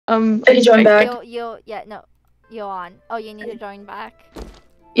Did you join back? Yeah, no. You're on. Oh, you need to join back?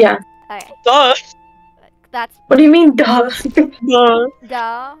 Yeah. Okay. Duh. That's... What do you mean, duh? Duh.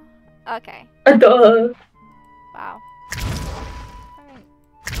 Duh? Okay. Duh. Wow.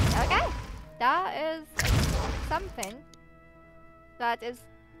 Okay. That is something. That is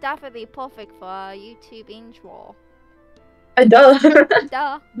definitely perfect for a YouTube intro. Duh. Duh.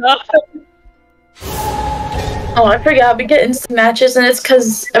 Duh. Oh, I forgot. We get instant matches, and it's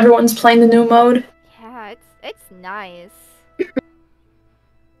because everyone's playing the new mode. Yeah, it's nice.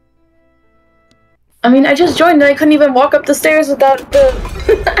 I mean, I just joined and I couldn't even walk up the stairs without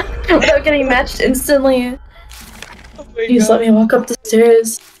without getting matched instantly. Oh my Please God. let me walk up the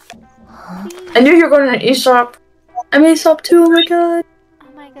stairs. I knew you were going to an Aesop. I'm Aesop too, oh my god.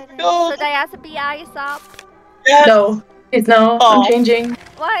 Oh my goodness. No. Should I have to be Aesop? Yes. No. Please no. Oh. I'm changing.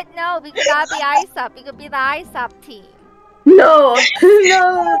 What? No, we could not be Aesop. We could be the Aesop team. No.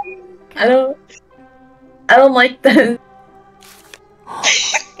 No. I don't like this.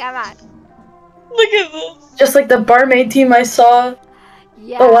 Come on. Look at this. Just like the barmaid team I saw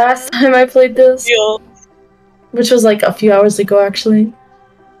Yeah. the last time I played this. Deal. Which was like a few hours ago, actually.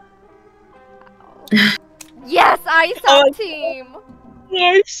 Yes, Aesop team.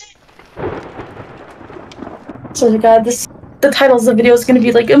 Nice. So god, the titles of the video is gonna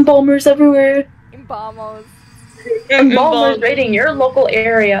be like embalmers everywhere. Embalmers. Embalmers raiding your local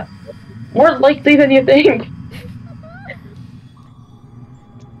area. More likely than you think.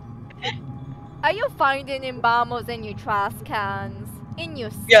 Are you finding embalmers in your trash cans? In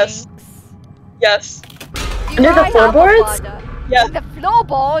your sinks? Yes. Yes. Do Under the I have a floorboards? brother? Yes. The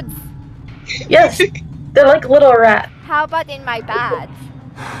floorboards? Yes, they're like little rats. How about in my bed?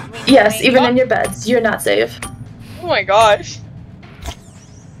 Yes, Wink, even wink. in your beds, you're not safe. Oh my gosh.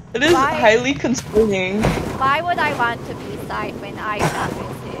 It is Why? highly concerning. Why would I want to be safe when Aesop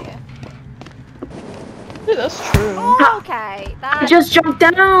is here? Dude, that's true. Oh, okay. I just jumped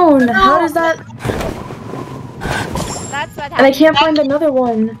down! How does that... That's what happened. And I can't find another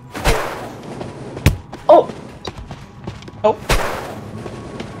one. Oh! Oh.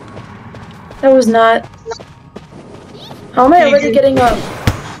 That was not... How am I already getting up?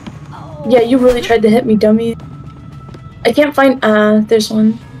 Oh. Yeah, you really tried to hit me, dummy. I can't find... there's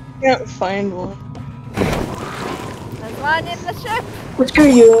one. Can't find one. There's one in the ship. Well, screw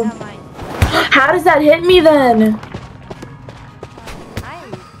you. Never mind. How does that hit me then?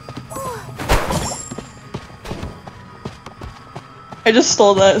 I just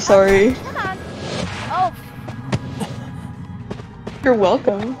stole that, sorry. Come on. Oh, You're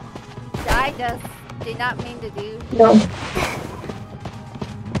welcome. I just did not mean to do. No.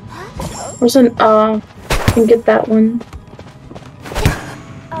 Where's an, I can get that one.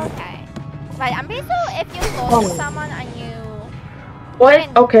 Okay. Right, I'm pretty sure if you go to someone and you What?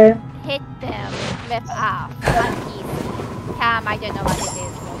 Okay. hit them with F on PC. Cam, I don't know what it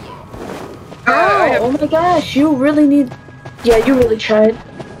is for you. Oh, oh my gosh, you really need... Yeah, you really tried.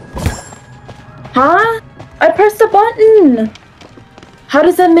 Huh? I pressed the button! How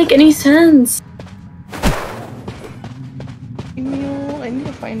does that make any sense? Email, I need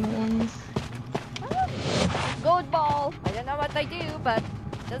to find one. Gold ball. I don't know what they do, but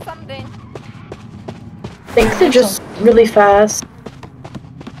does something. Things are just really fast.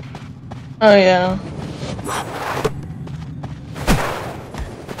 Oh yeah.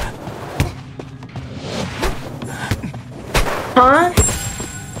 Huh?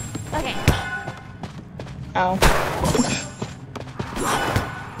 Okay. Ow.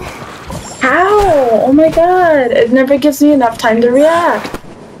 How? Oh my god, it never gives me enough time to react.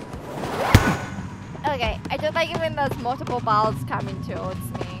 Okay, I don't like it when there's multiple balls coming towards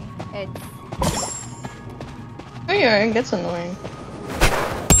me. It's... Oh yeah, it gets annoying.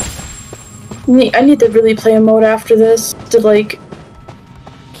 I need to really play a mode after this to like...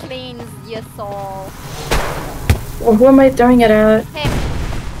 cleans your soul. Well, who am I throwing it at? Hey,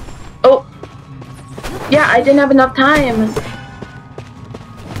 Oh! Yeah, I didn't have enough time.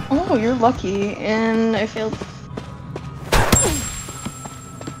 Oh, you're lucky, and I failed.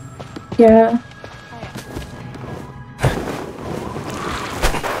 Yeah.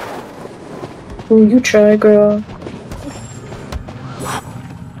 Ooh, you try, girl.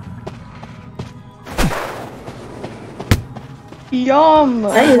 Yum!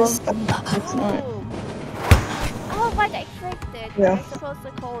 I Nice. love that. Excellent. oh, but I tricked it. Yeah. I'm supposed to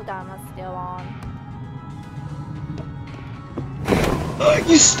cooldown was still on.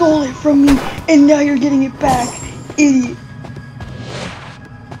 You stole it from me, and now you're getting it back, idiot.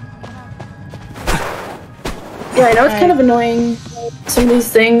 Yeah, I know it's kind of annoying, some of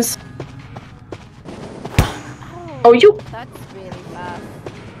these things. Oh, you- That's really fast.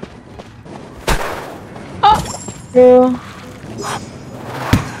 True.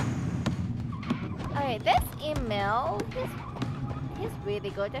 Okay, this email, he's really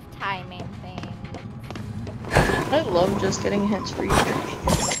good at timing things. I love just getting hits for you.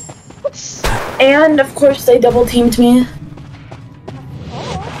 And of course they double teamed me.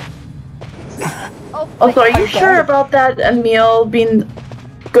 Oh, Also, are you I sure got it. about that Emil being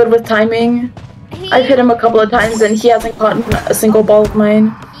good with timing? he, I've hit him a couple of times and he hasn't caught a single ball of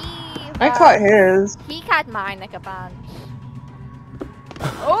mine. I caught his. He caught mine like a bunch.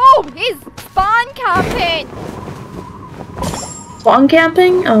 Oh, he's spawn camping! Spawn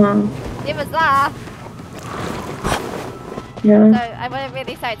camping? It was that. So Yeah. I wouldn't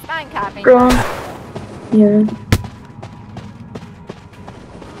really say it's spawn camping. Girl. Yeah.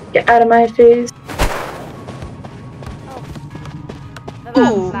 Get out of my face. The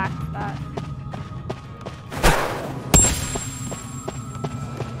last Ooh. black spot.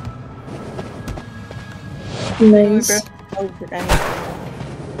 Nice.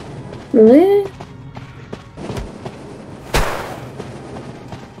 Really?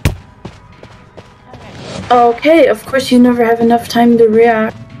 Okay, of course you never have enough time to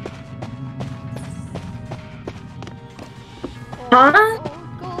react. Huh?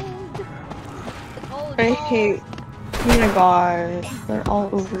 Gold. I hate. Oh my god, they're all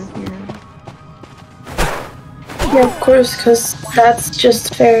over here. Yeah, of course, because that's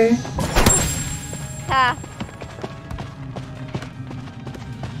just fair. Ha.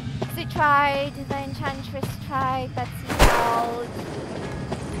 They tried, the enchantress tried, but she failed.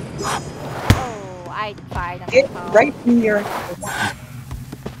 Oh, I tried and I Get failed. right in your. Ooh,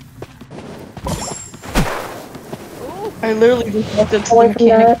 I literally just walked into the Away from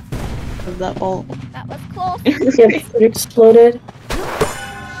mechanic that. of that ball. that was close. Yes, it exploded.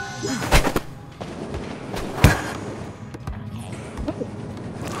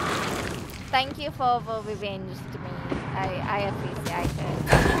 Thank you for the revenge to me. I appreciate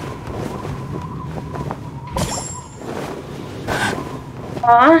it.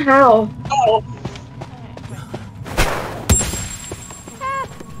 How? Ah,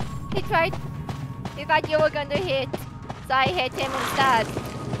 he tried. He thought you were gonna hit, so I hit him instead.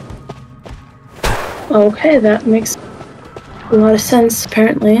 Okay, that makes a lot of sense,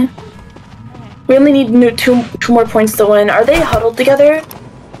 apparently. We only need two more points to win. Are they huddled together?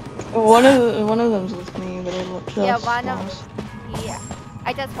 One of them's with me, but I just Yeah, one of lost. yeah.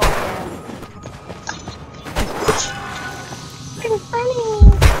 I just hold him.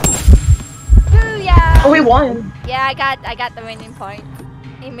 Booyah! Oh, we won. Yeah, I got the winning point.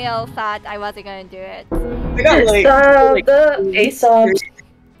 Emil thought I wasn't gonna do it. I got It's like, the Aesop.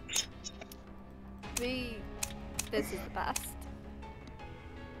 This is the best.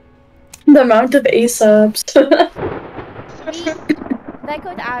 The amount of Aesops. There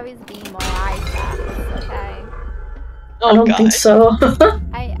could always be more items, okay? I don't think so.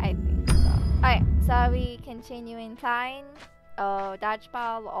 I think so. Alright, so are we continuing flying? Or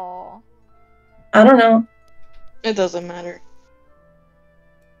dodgeball or I don't know. It doesn't matter.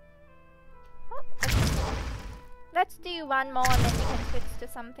 let's do one more and then we can switch to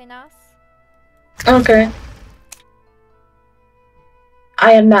something else. Okay.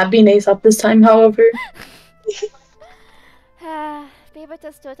 I am not being Aesop this time, however. Be able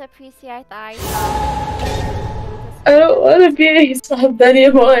to still appreciate the item. I don't want to be Aesop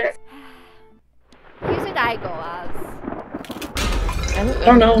anymore. Who should I go as? I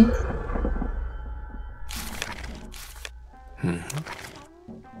don't know.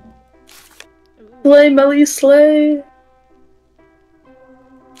 Slay, Melly, slay.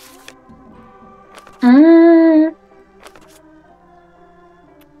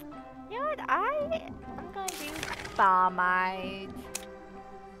 You know what? I'm gonna do Barmaid.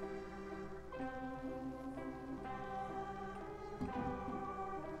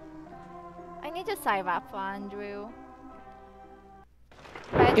 I need to save up for Andrew.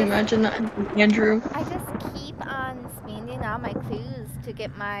 But Imagine that, Andrew. I just keep on spending all my clues to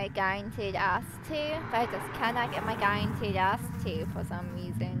get my guaranteed S2, but I just cannot get my guaranteed S2 for some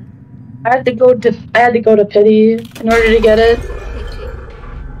reason. I had to go to Pity in order to get it.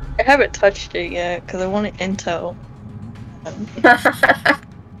 I haven't touched it yet because I want it intel.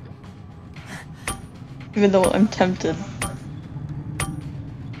 Even though I'm tempted.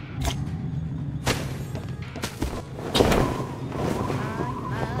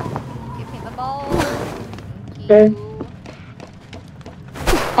 Give me the ball. Thank Okay. you.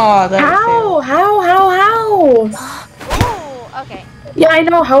 Oh, that failed. How? Oh, okay. Yeah, I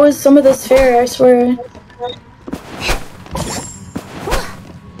know. How is some of this fair? I swear.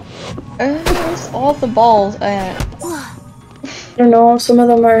 Where's all the balls at? I don't know. Some of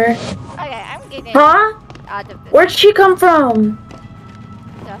them are. Okay, I'm getting. Huh? out of this. Where'd she come from?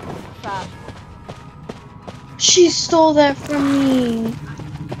 The fuck? She stole that from me.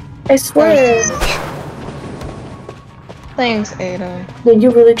 I swear. Thanks, Ada. Yeah, you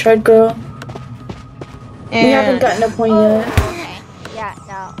really tried, girl. And We haven't gotten a point yet. Okay. Yeah,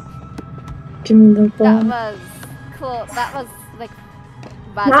 no. Give me the That ball. was cool. That was like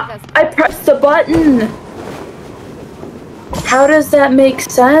bad Nah, because I pressed the button. How does that make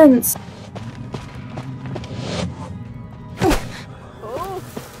sense? ooh,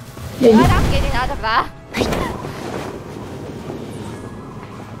 Yeah, but I'm getting out of that.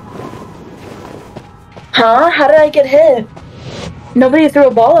 Huh? How did I get hit? Nobody threw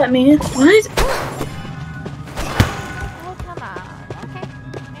a ball at me. What? Oh, come on. Okay.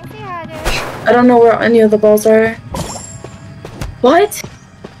 Maybe harder. I don't know where any of the balls are. What?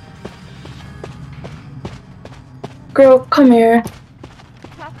 Girl, come here.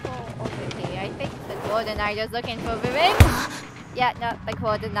 Couple over here. I think the Golden Knight is looking for revenge. Yeah, no, the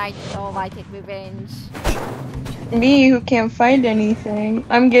Golden Knight don't like it revenge. me, who can't find anything.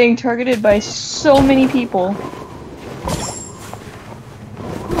 I'm getting targeted by so many people.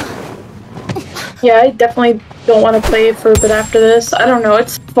 Yeah, I definitely don't want to play for a bit after this. I don't know,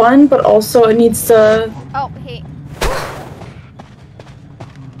 it's fun, but also it needs to... Oh, he.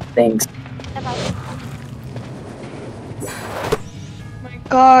 Thanks. About My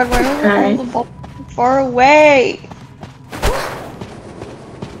God, why don't I hold the ball far away?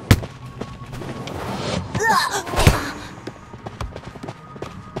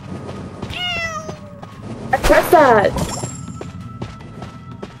 I pressed that!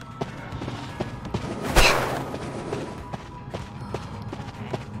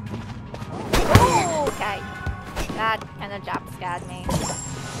 oh, okay. That kind of jump scared me.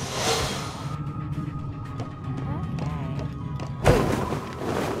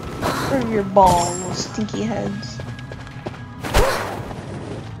 Where are your balls, stinky heads?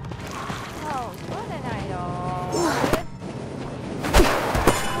 Oh, Golden Knight.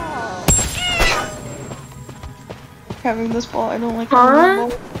 Having this ball, I don't like Huh? having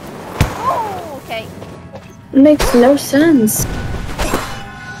this ball. Oh, okay. It makes no sense.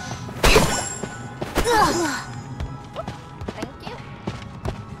 Thank you.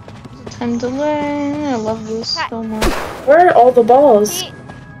 Time delay. I love this so much. Where are all the balls? He.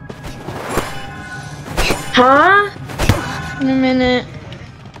 Huh? In a minute.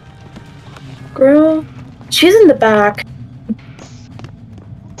 Girl? She's in the back.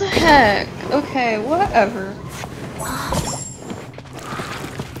 What the heck? Okay, whatever.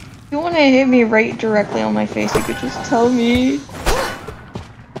 If you want to hit me right directly on my face, you could just tell me.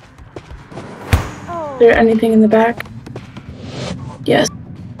 Oh. Is there anything in the back? Yes.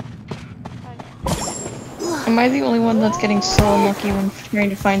 Am I the only one that's getting so unlucky when trying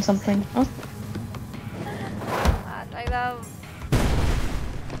to find something? Oh. I love.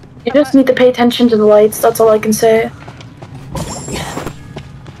 You just need to pay attention to the lights, that's all I can say.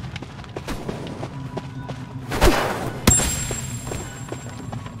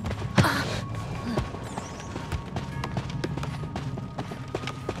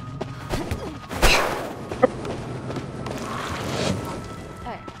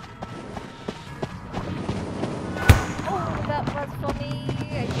 Oh, that was for me.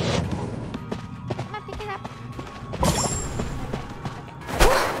 Come on, pick it up.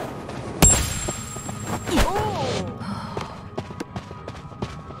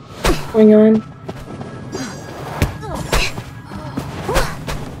 What's going on?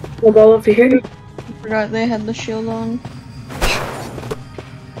 The ball over here? I forgot they had the shield on.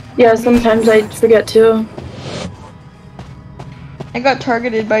 Yeah, sometimes I forget too. I got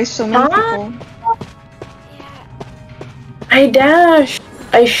targeted by so many people. I dashed!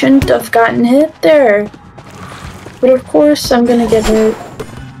 I shouldn't have gotten hit there. But of course I'm gonna get hit.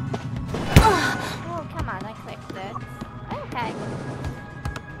 Oh, come on, I clicked it. Okay.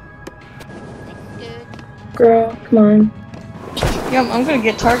 It's good. Girl, come on. Yeah, I'm gonna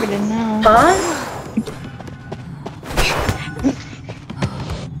get targeted now. Huh?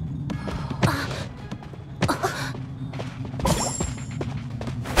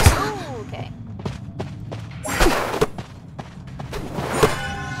 Oh, okay.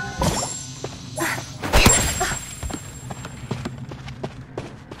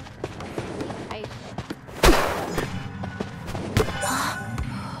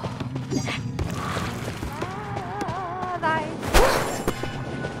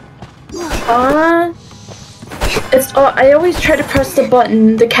 It's I always try to press the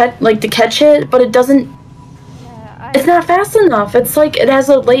button to catch it, but it doesn't. Yeah, It's not fast enough. It's like it has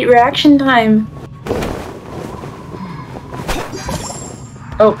a late reaction time.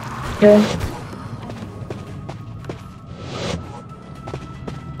 Oh, okay.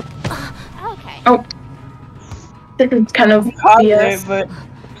 This is kind of Caught BS. it, but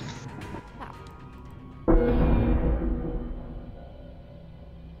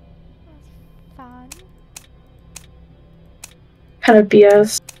Fun. Kind of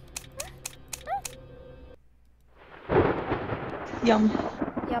BS. yum.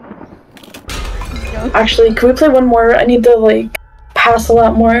 Yum. Yum. Actually, can we play one more? I need to, like, pass a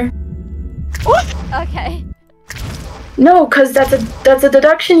lot more. Okay. No, because that's a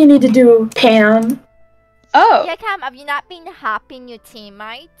deduction you need to do, Pam. Oh. Yeah, Cam, have you not been helping your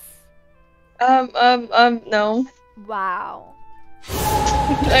teammates? No. Wow.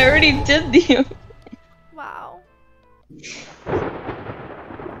 I already did the. Wow.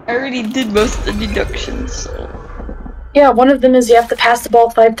 I already did most of the deductions. So. Yeah, one of them is you have to pass the ball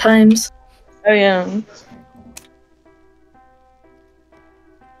 5 times. Oh yeah.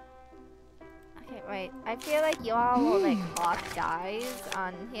 Okay, wait. I feel like you all are like hot guys,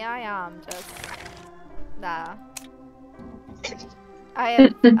 and here I am just. Nah.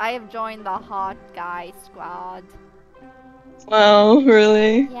 I have joined the hot guy squad. Wow,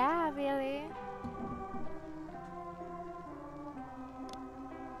 really? Yeah, really.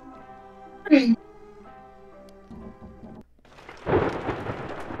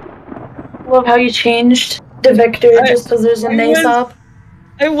 Love how you changed the Victor just because there's an Aesop.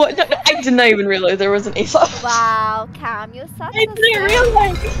 I did not even realize there was an Aesop. Wow, Cam, you're such I a didn't simp.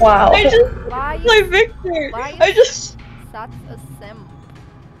 realize. Wow. I just Why my you Victor. why you I just. such a simp?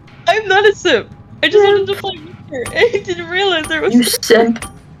 I'm not a simp. I just wanted to play Victor. I didn't realize there was. You simp.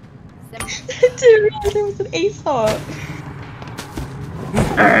 Simp. I didn't realize there was an Aesop.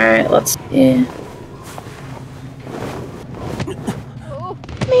 Alright, let's see. Oh,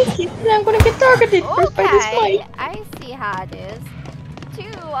 I'm gonna get targeted first by this okay. fight. I see how it is. 2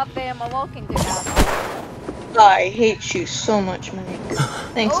 of them are walking together. I hate you so much, Mike.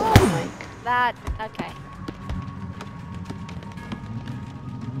 Thanks a lot, Mike. That okay.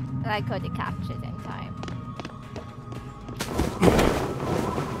 I could have captured in time.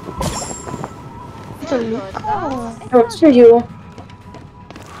 So good, though. Oh, it's for you.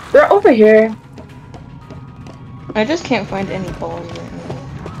 They're over here. I just can't find any balls right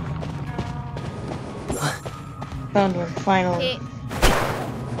now. Found one, finally.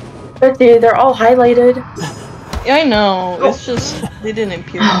 But they're all highlighted. Yeah, I know. It's just they didn't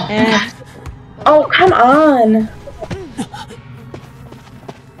appear. Oh, come on.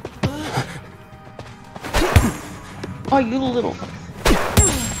 Oh, you little.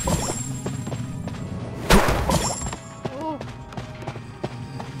 Ooh.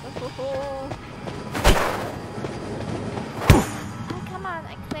 Oh, come on,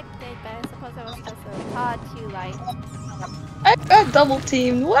 I clicked it, but I suppose I was supposed to touch you like. I got double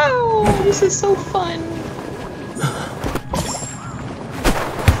teamed. Wow, this is so fun.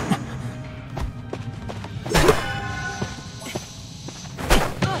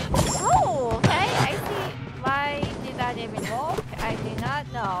 Oh, okay, I see. Why did that even work? I do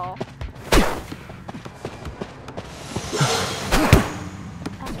not know.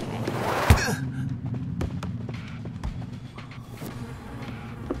 Okay.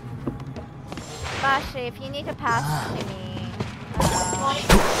 Bashi, if you need to pass to me,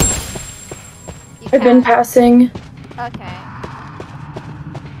 you I've been can. passing. Okay.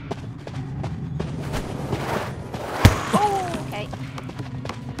 Oh, okay.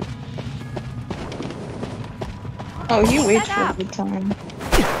 Oh, you wait Shut for up. the time.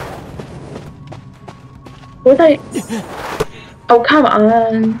 What I? Oh, come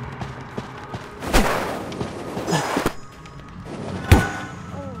on.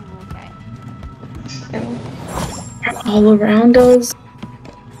 Oh, okay. Ew. They're all around us.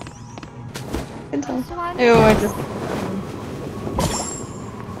 Good time. So I'm Ew, I just.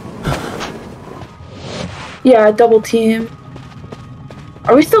 Yeah, double team.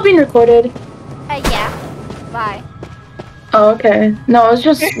 Are we still being recorded? yeah. Bye. Oh, okay. No, I was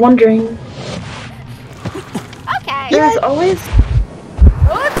just wondering. Okay. There's always.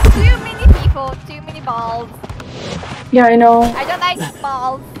 Oh, too many people, too many balls. Yeah, I know. I don't like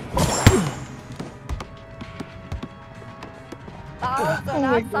balls. Balls are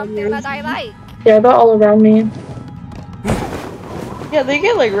not something that I like. Yeah, they're all around me. Yeah, they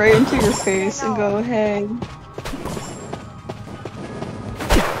get like right into your face and go, hey.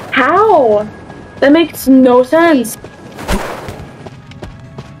 How? That makes no sense.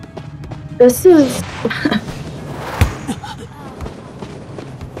 This is...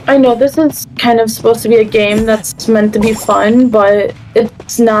 I know this is kind of supposed to be a game that's meant to be fun, but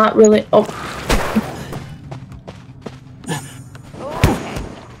it's not really... Oh. Okay.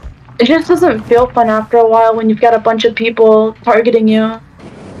 It just doesn't feel fun after a while when you've got a bunch of people targeting you.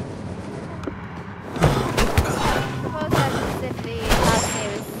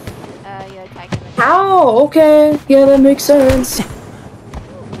 Okay, yeah, that makes sense.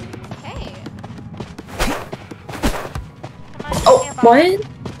 Hey. Come on, Oh, give me a ball. what?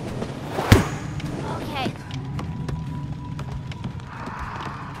 Okay.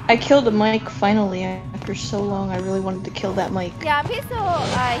 I killed a mic finally after so long. I really wanted to kill that mic. Yeah, Pistol,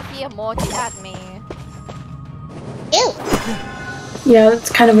 he emoted at me. Ew. Yeah, that's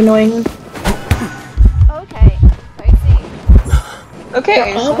kind of annoying. Okay, I see. Okay,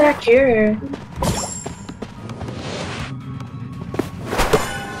 They're all so back here.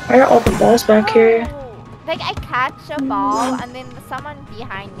 Why are all the balls back here? Oh, like I catch a ball and then someone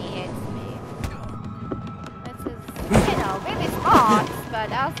behind me hits me. This is, you know, really smart,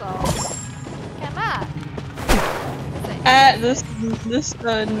 but also, come on. this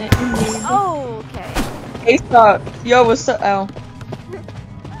Oh, okay. Hey, stop. Yo, what's up? Ow.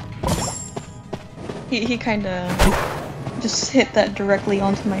 He kinda just hit that directly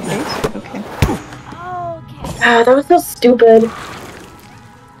onto my face. Okay. Okay. Ah, that was so stupid.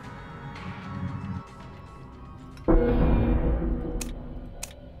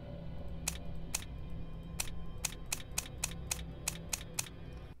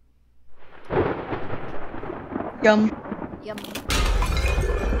 Yum. Yum.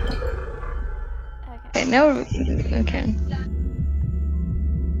 Okay, now okay.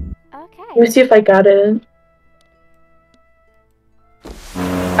 Okay. Let me see if I got it.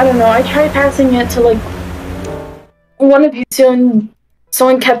 I don't know, I tried passing it to, like, one of you two and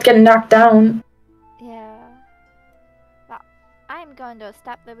someone kept getting knocked down. Yeah. Well, I'm going to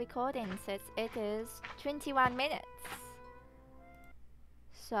stop the recording since it is 21 minutes.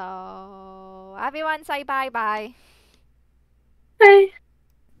 So, everyone say bye-bye. Bye.